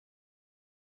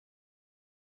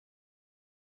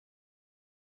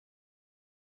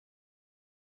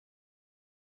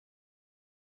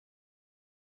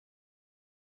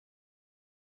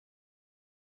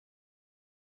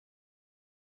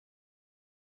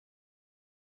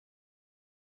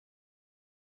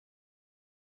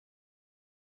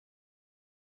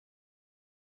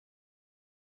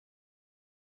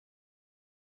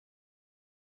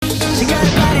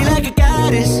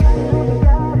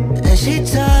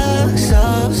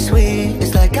so sweet.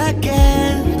 It's like I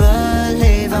can't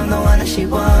believe I'm the one that she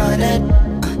wanted.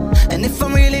 And if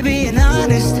I'm really being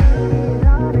honest,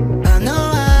 I know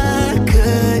I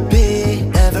could be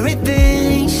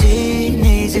everything she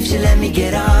needs if she let me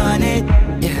get on it.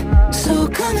 Yeah. So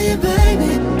come here,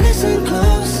 baby, listen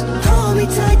close. Hold me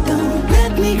tight, don't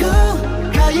let me go.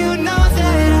 Girl, you know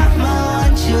that I'ma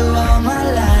want you all my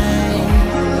life.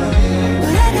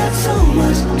 But I got so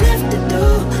much left to do,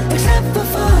 except for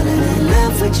falling in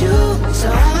love with you. So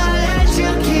I'ma let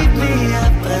you keep me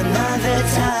up another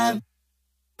time.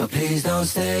 But please don't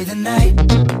stay the night.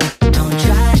 Don't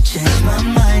try to change my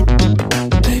mind.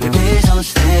 Baby, please don't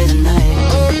stay the night.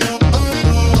 I know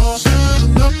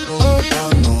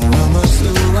I must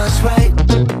do what's right.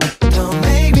 Don't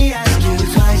make me ask you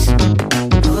twice.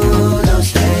 Oh, don't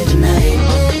stay the night.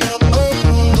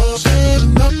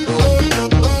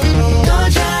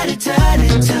 Don't try to turn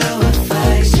it to a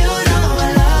fight. You know I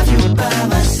love you by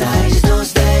my side. Just don't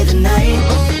stay the night.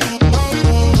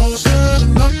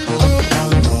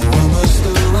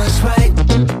 Right.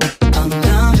 I'm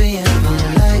done being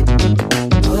polite.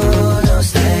 Oh, don't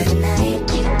stay the night.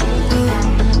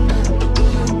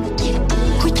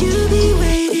 Would you be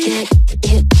waiting?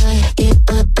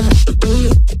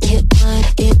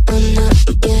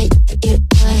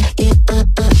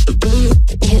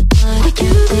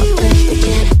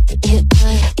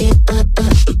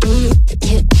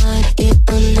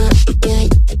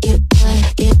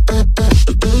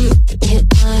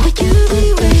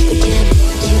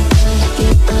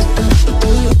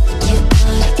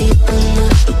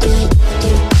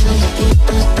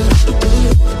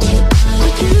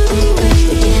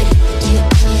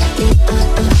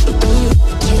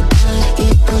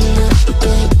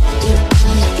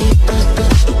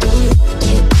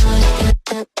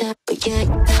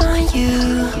 Find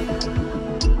you,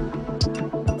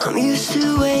 I'm used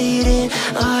to waiting.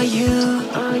 Are you?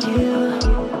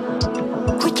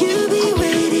 Would you be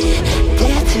waiting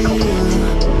there too?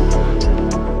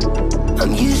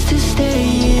 I'm used to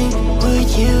staying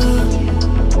with you.